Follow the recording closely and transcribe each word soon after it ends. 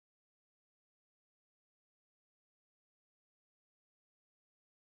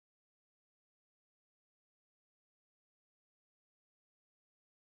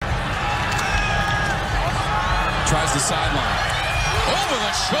tries the sideline. Over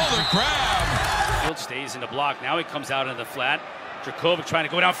the shoulder grab. Field stays in the block. Now he comes out in the flat. Jurkovec trying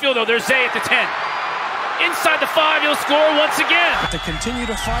to go downfield, though. There's Zay at the 10. Inside the 5, he'll score once again. To continue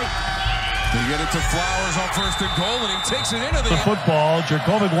to fight. They get it to Flowers on first and goal, and he takes it into the football.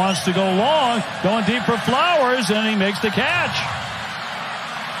 Jurkovec wants to go long, going deep for Flowers, and he makes the catch.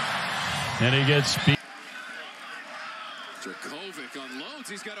 And he gets speed. Jurkovec unloads.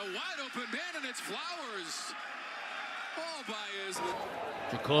 He's got a wide open man, and it's Flowers. All by his.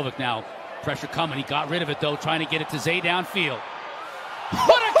 Jurkovec now, pressure coming. He got rid of it, though, trying to get it to Zay downfield.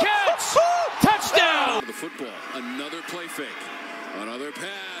 What a catch! Touchdown! The football, another play fake. Another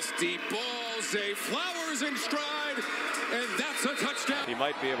pass, deep ball. Zay Flowers in stride, and that's a touchdown. He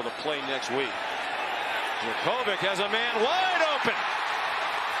might be able to play next week. Jurkovec has a man wide open.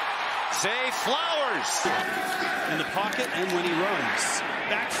 Zay Flowers In the pocket and when he runs.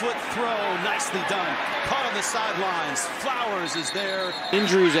 Back foot throw, nicely done. Caught on the sidelines. Flowers is there.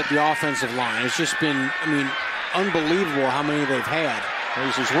 Injuries at the offensive line. It's just been, unbelievable how many they've had.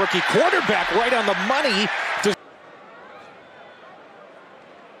 There's his rookie quarterback right on the money.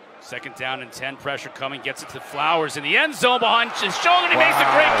 Second down and 10, pressure coming, gets it to Flowers in the end zone behind his shoulder, and he makes a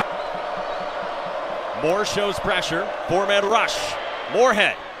great. Moore shows pressure, four-man rush.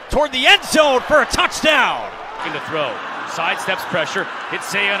 Moorhead toward the end zone for a touchdown. Looking to throw, sidesteps pressure,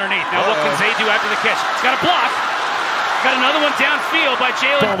 hits Zay underneath. Now what can Zay do after the catch? He's got a block. Got another one downfield by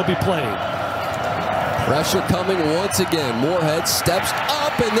Jalen. Ball to be played. Pressure coming once again. Moorhead steps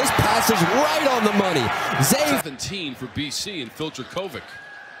up, and this pass is right on the money. Zay 17 for BC and Phil Jurkovec.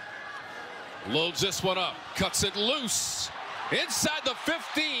 Loads this one up, cuts it loose. Inside the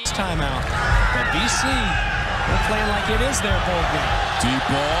 15. Timeout. But BC, they're playing like it is their ball game. Deep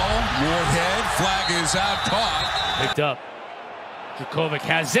ball, Moorhead, flag is out, caught. Picked up. Jurkovec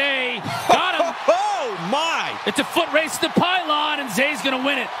has Zay. Got him. Oh, my. It's a foot race to the pylon, and Zay's going to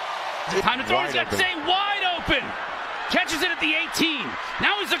win it. Time to throw. He's got Zay wide open. Catches it at the 18.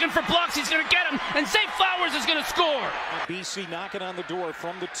 Now he's looking for blocks. He's going to get him, and Zay Flowers is going to score. BC knocking on the door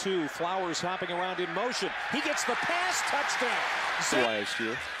from the 2. Flowers hopping around in motion. He gets the pass, touchdown. Last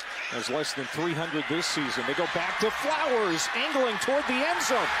year, there's less than 300 this season. They go back to Flowers, angling toward the end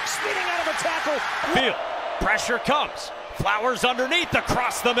zone, spinning out of a tackle. Field, pressure comes. Flowers underneath,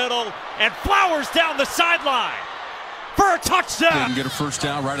 across the middle, and Flowers down the sideline for a touchdown. Didn't get a first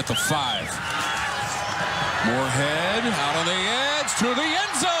down right at the 5. Moorhead out on the edge to the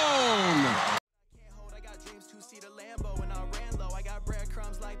end zone. I got dreams to see the Lambo and I ran low. I got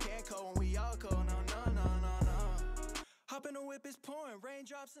breadcrumbs like Panko and we all go no. Hop in the whip is pouring,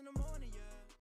 raindrops in the morning, yeah.